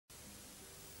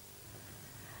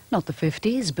Not the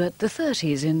 50s, but the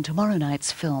 30s in tomorrow night's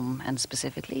film, and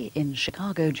specifically in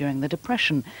Chicago during the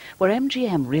Depression, where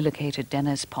MGM relocated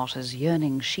Dennis Potter's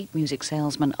yearning sheet music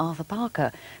salesman Arthur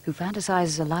Parker, who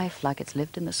fantasizes a life like it's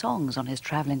lived in the songs on his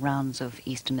traveling rounds of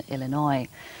eastern Illinois.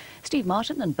 Steve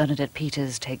Martin and Bernadette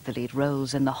Peters take the lead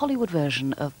roles in the Hollywood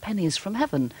version of Pennies from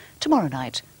Heaven, tomorrow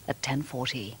night at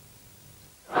 10:40.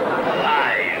 5,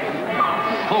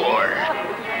 4,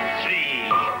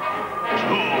 3,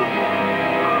 2,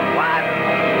 1.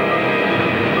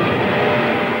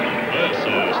 This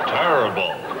is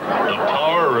terrible. The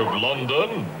Tower of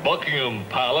London, Buckingham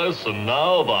Palace, and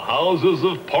now the Houses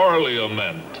of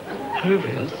Parliament.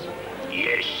 Purvis,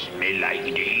 Yes, me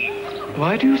lady.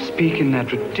 why do you speak in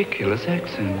that ridiculous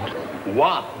accent?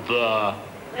 What the...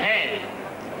 Hell.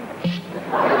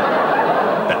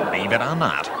 Believe it or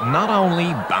not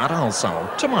only, but also,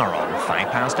 tomorrow,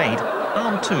 8:05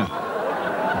 on 2.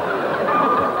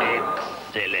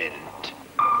 Excellent.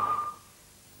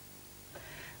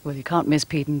 Well, you can't miss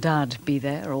Pete and Dad. Be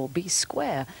there or be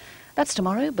square. That's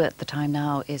tomorrow, but the time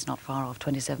now is not far off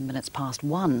 27 minutes past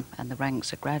 1, and the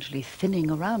ranks are gradually thinning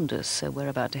around us, so we're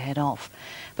about to head off.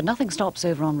 But nothing stops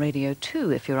over on Radio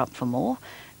 2 if you're up for more.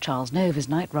 Charles Nove is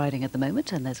night riding at the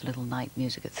moment, and there's a little night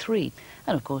music at 3.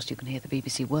 And of course you can hear the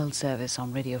BBC World Service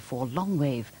on Radio 4 long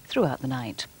wave throughout the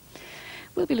night.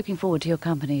 We'll be looking forward to your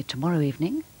company tomorrow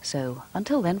evening. So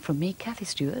until then, from me, Cathy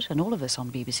Stewart, and all of us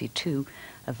on BBC2,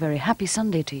 a very happy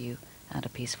Sunday to you and a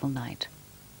peaceful night.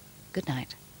 Good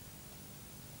night.